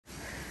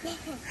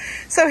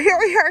So here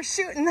we are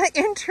shooting the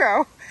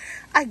intro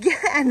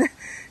again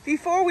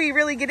before we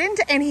really get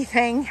into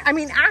anything. I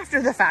mean,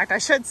 after the fact, I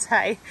should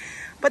say.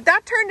 But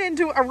that turned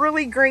into a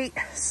really great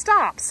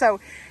stop. So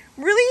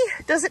really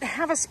doesn't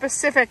have a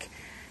specific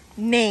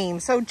name.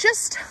 So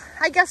just,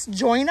 I guess,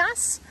 join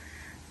us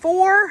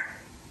for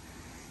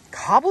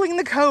Cobbling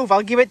the Cove.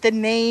 I'll give it the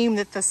name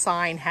that the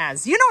sign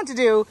has. You know what to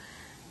do.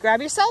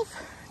 Grab yourself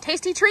a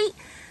tasty treat,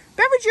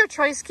 beverage of your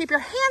choice. Keep your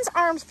hands,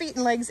 arms, feet,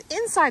 and legs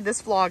inside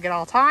this vlog at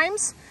all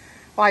times.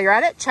 While you're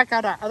at it, check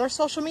out our other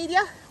social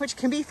media, which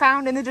can be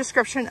found in the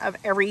description of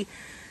every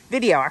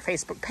video. Our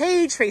Facebook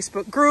page,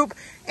 Facebook group,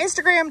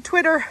 Instagram,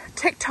 Twitter,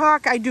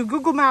 TikTok. I do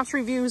Google Maps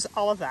reviews,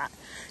 all of that.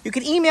 You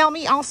can email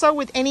me also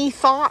with any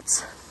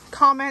thoughts,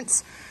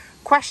 comments,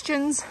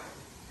 questions,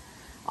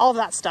 all of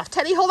that stuff.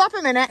 Teddy, hold up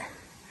a minute.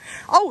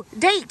 Oh,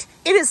 date.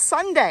 It is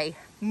Sunday,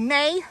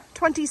 May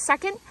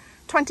 22nd,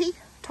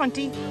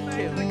 2022.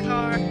 The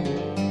car.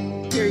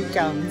 Here he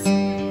comes.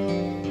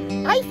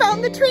 I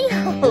found the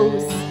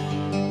treehouse.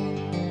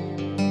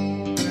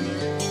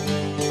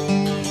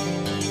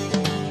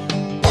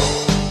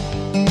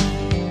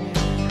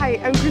 Hi,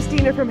 I'm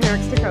Kristina from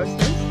Hammocks to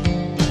Coasters.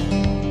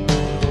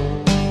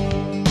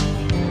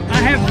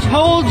 I have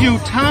told you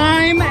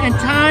time and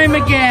time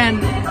again,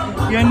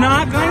 you're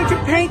not going to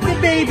paint the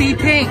baby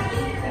pink.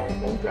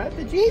 Gonna drive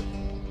the Jeep.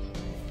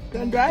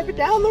 Gonna drive it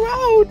down the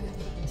road.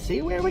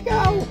 See where we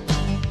go.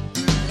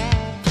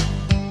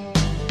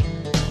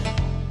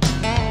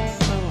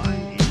 So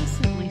I'm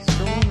innocently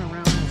strolling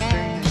around this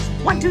very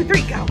nice. 1, 2,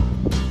 3, go.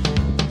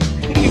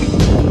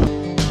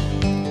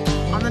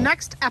 On the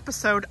next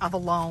episode of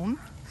Alone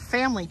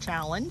Family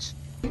Challenge.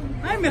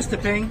 Hi,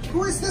 Mr. Pink.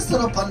 Who is this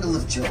little bundle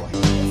of joy?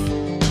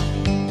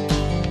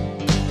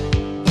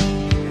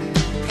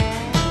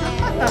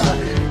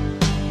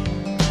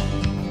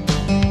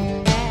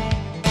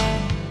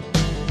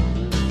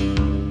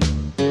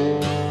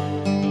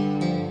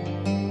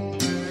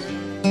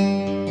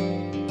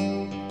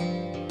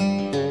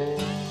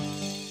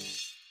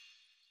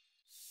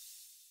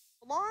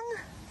 Along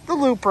the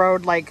loop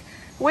road, like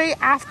way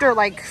after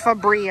like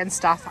Fabry and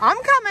stuff. I'm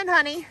coming,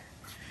 honey.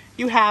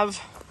 You have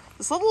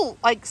this little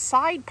like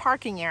side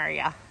parking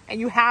area,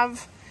 and you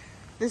have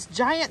this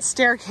giant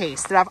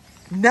staircase that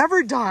I've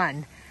never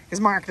done because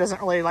Mark doesn't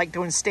really like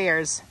doing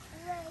stairs,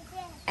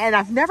 and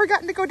I've never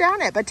gotten to go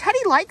down it, but Teddy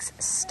likes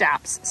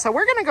steps, so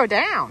we're gonna go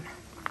down.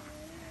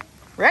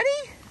 Ready?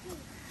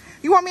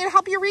 You want me to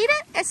help you read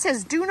it? It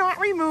says, do not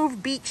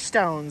remove beach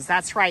stones.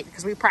 That's right,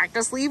 because we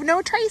practice leave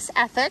no trace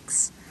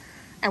ethics,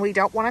 and we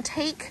don't want to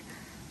take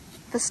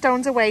the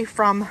stones away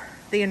from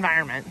the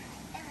environment.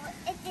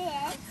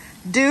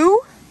 Do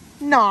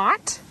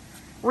not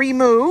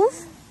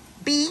remove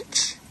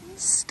beach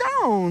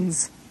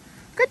stones.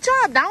 Good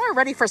job. Now we're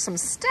ready for some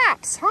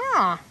steps,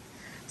 huh?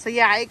 So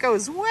yeah, it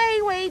goes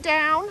way, way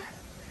down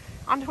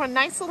onto a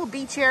nice little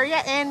beach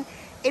area, and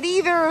it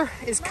either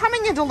is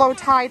coming into low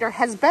tide or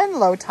has been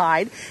low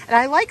tide. And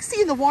I like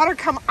seeing the water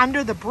come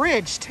under the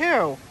bridge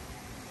too.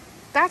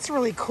 That's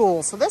really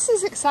cool. So this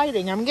is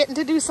exciting. I'm getting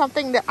to do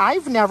something that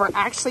I've never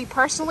actually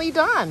personally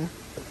done.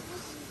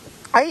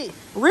 I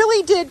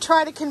really did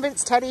try to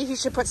convince Teddy he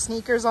should put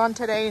sneakers on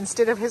today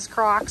instead of his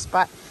Crocs,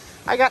 but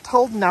I got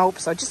told nope.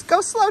 So just go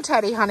slow,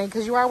 Teddy, honey,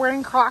 because you are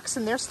wearing Crocs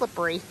and they're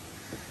slippery.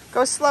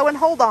 Go slow and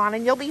hold on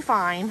and you'll be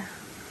fine.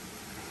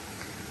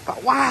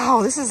 But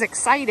wow, this is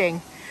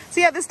exciting.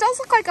 So yeah, this does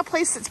look like a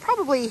place that's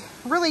probably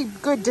really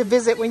good to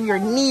visit when you're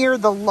near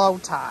the low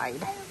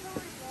tide.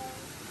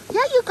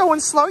 Yeah, you're going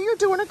slow. You're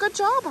doing a good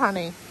job,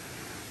 honey.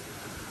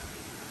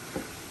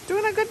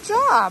 Doing a good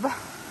job.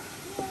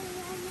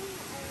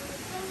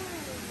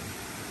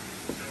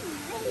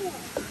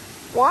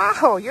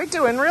 Wow, you're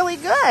doing really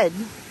good.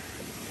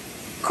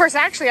 Of course,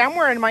 actually, I'm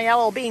wearing my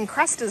yellow bean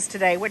Crestas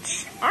today,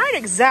 which aren't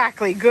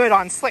exactly good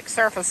on slick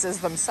surfaces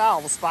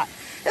themselves, but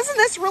isn't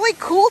this really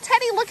cool,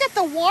 Teddy? Look at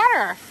the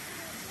water.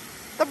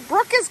 The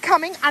brook is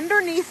coming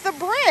underneath the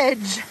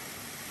bridge.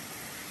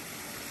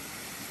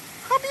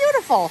 How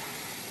beautiful.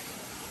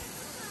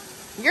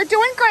 You're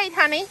doing great,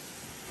 honey.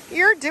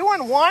 You're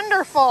doing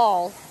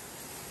wonderful.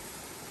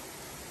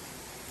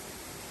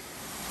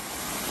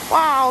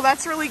 Wow,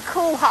 that's really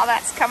cool how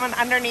that's coming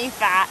underneath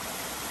that.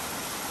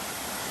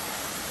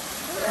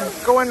 And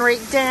going right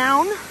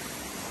down.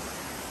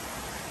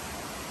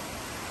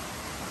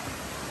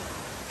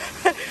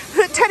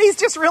 Teddy's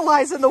just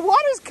realizing the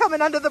water's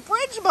coming under the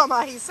bridge,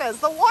 Mama, he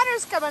says. The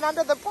water's coming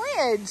under the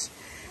bridge.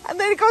 And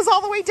then it goes all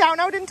the way down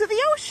out into the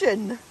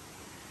ocean.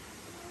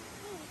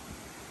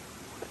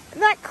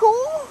 Isn't that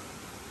cool?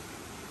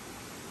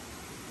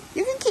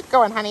 You can keep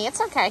going, honey. It's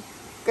okay.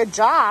 Good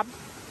job.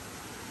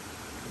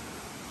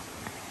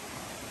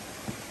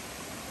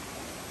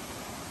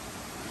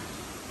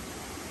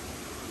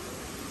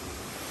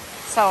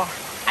 So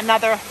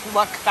another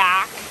look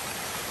back.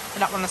 I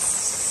don't want to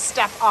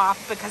step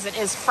off because it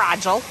is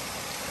fragile.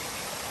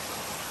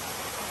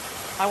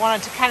 I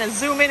wanted to kind of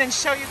zoom in and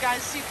show you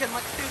guys so you can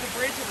look through the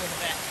bridge a little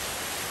bit.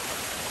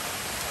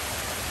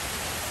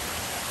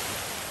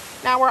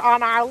 Now we're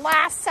on our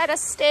last set of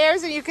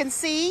stairs, and you can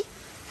see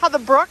how the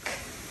brook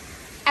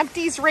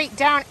empties right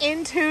down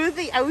into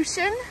the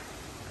ocean.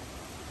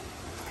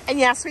 And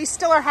yes, we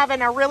still are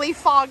having a really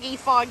foggy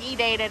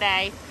day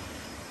today.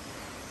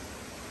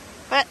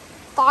 But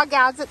fog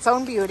adds its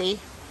own beauty.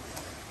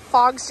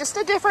 Fog's just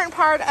a different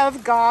part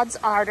of God's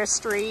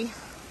artistry.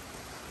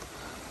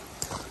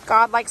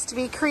 God likes to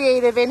be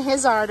creative in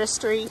his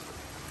artistry.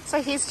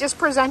 So he's just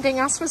presenting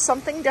us with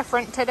something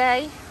different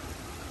today.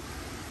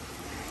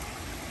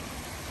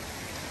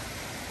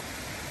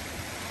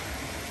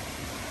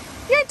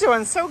 You're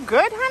doing so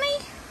good,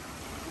 honey.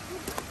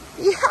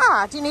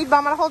 Yeah, do you need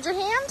Mama to hold your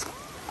hand?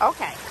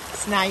 Okay,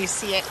 so now you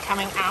see it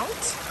coming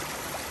out.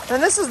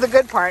 And this is the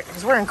good part,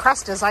 because we're in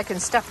Crestas, I can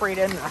step right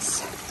in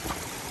this.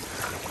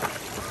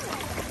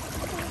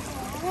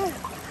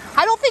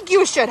 I don't think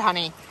you should,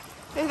 honey.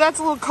 That's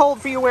a little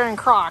cold for you wearing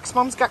Crocs.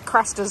 Mom's got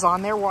Crestas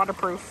on, they're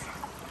waterproof.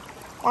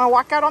 Want to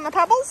walk out on the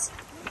pebbles?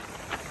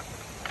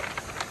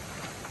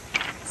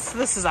 So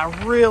this is a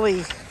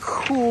really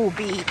cool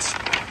beach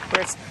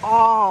where it's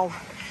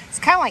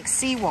kind of like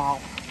seawall.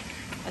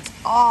 It's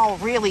all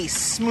really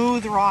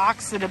smooth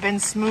rocks that have been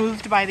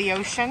smoothed by the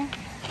ocean.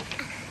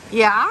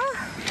 Yeah?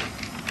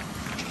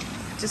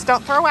 Just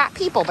don't throw at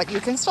people, but you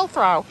can still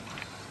throw.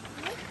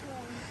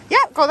 Yeah,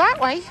 go that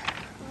way.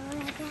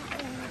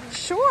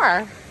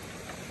 Sure.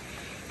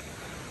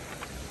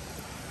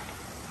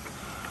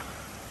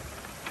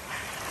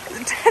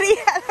 Teddy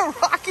had a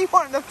rock he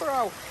wanted to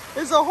throw.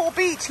 There's a whole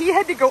beach. He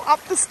had to go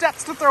up the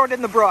steps to throw it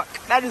in the brook.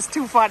 That is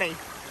too funny.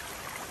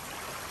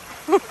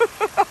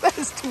 That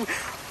is too...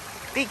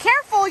 Be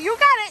careful, you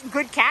got it.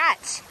 Good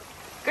catch.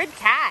 Good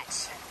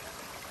catch.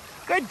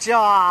 Good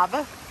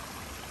job.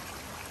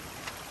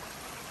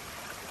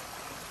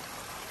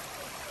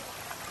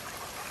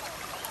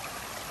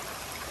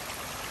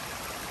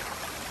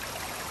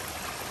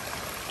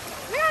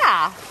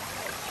 Yeah.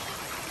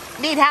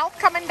 Need help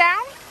coming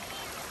down?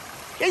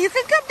 Yeah, you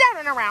can come down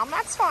and around.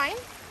 That's fine.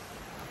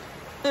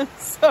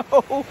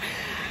 So,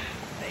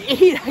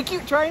 I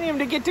keep trying him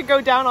to get to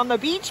go down on the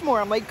beach more.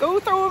 I'm like,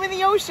 go throw him in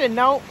the ocean.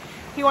 No.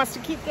 He wants to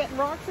keep getting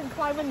rocks and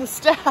climbing the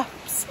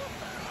steps.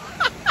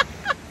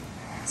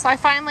 So I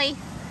finally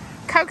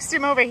coaxed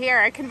him over here.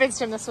 I convinced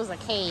him this was a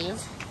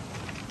cave.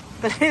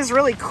 But it is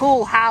really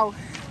cool how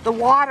the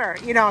water,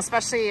 you know,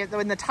 especially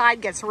when the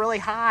tide gets really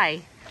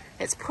high,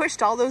 it's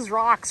pushed all those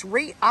rocks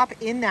right up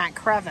in that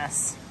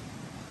crevice.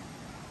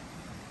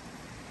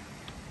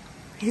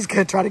 He's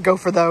gonna try to go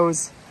for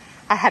those.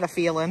 I had a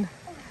feeling.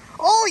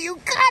 Oh, you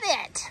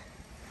got it!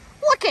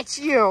 Look at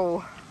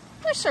you.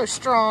 You're so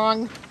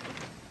strong.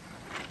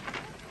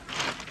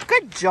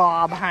 Good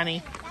job,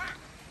 honey.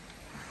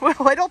 Well,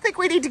 I don't think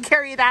we need to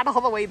carry that all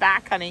the way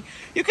back, honey.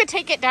 You could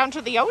take it down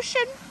to the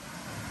ocean.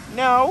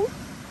 No.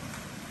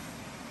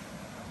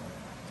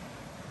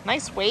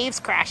 Nice waves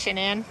crashing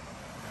in.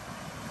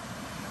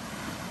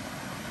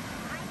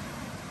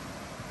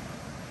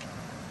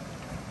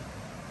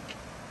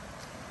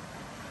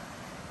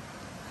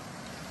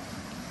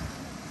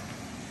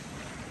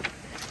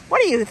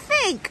 What do you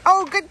think?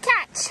 Oh, good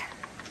catch.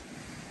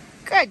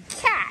 Good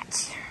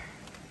catch.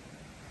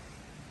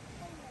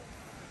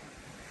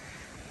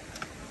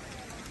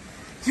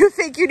 You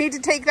think you need to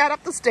take that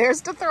up the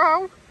stairs to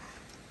throw?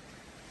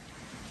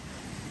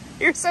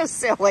 You're so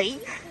silly.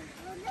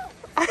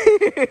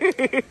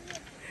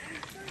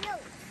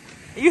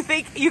 You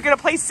think you're going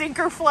to play sink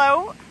or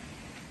float?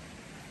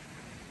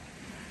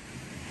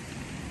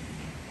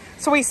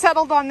 So we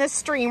settled on this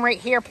stream right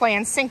here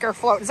playing sink or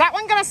float. Is that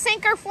one going to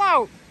sink or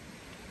float?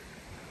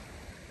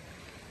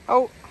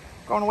 Oh,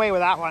 going away with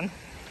that one.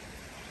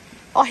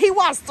 Oh, he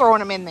was throwing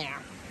them in there.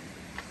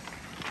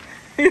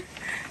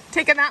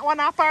 Taking that one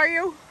up, are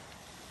you?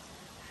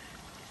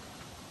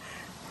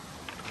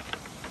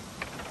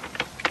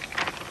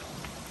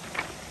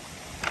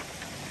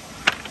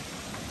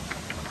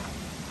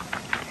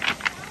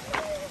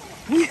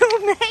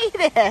 You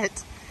made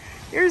it.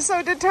 You're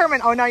so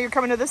determined. Oh, now you're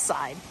coming to this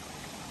side.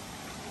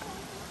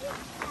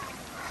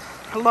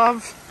 I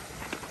love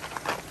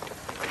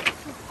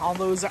all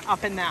those are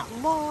up in that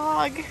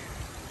log.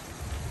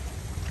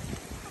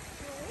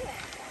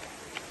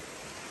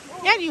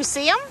 Yeah, do you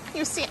see them?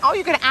 You see? Oh,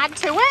 you're going to add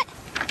to it?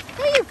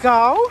 There you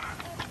go.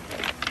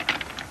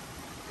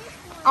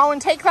 Oh,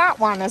 and take that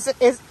one.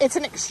 It's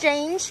an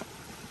exchange?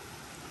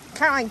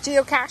 Kind of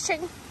like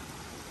geocaching?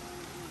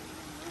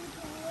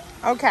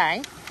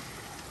 Okay.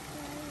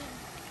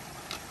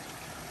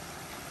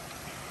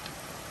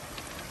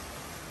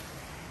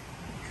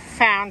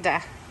 Found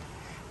a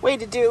way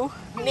to do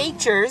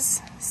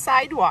nature's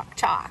sidewalk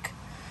chalk.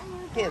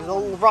 The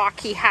little rock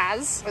he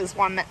has is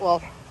one that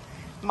will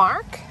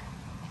mark.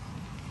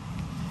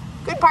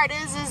 Good part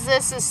is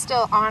this is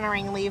still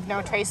honoring leave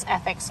no trace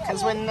ethics,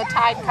 because when the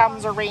tide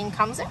comes or rain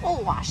comes, it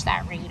will wash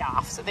that right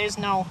off. So there's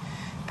no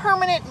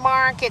permanent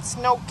mark, it's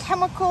no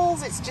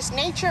chemicals, it's just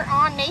nature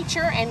on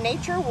nature, and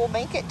nature will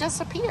make it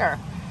disappear.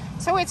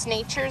 So it's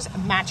nature's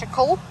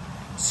magical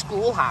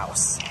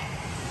schoolhouse.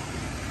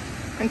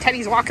 And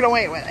Teddy's walking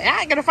away with it. Yeah,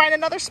 I'm gonna find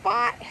another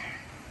spot.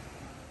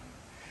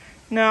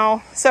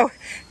 No. So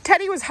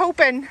Teddy was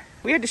hoping,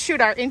 we had to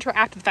shoot our intro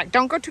after the fact.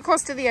 Don't go too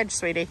close to the edge,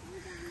 sweetie.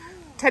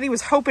 Teddy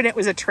was hoping it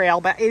was a trail,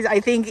 but I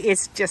think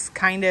it's just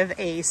kind of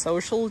a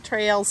social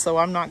trail, so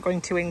I'm not going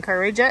to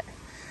encourage it.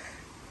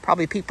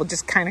 Probably people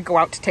just kind of go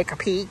out to take a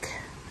peek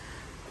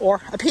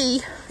or a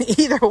pee,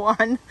 either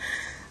one.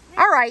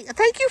 All right,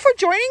 thank you for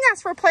joining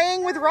us for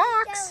playing with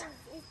rocks.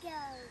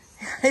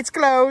 It's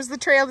closed. The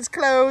trail is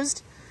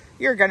closed.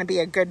 You're going to be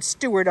a good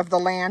steward of the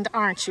land,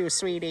 aren't you,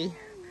 sweetie?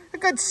 A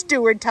good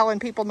steward telling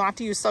people not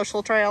to use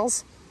social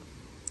trails.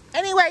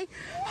 Anyway,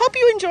 hope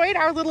you enjoyed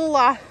our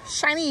little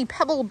shiny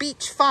Pebble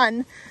Beach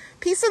fun.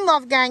 Peace and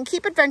love, gang.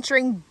 Keep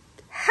adventuring.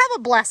 Have a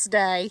blessed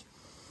day.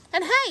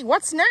 And hey,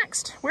 what's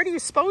next? Where do you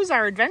suppose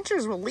our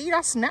adventures will lead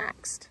us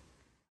next?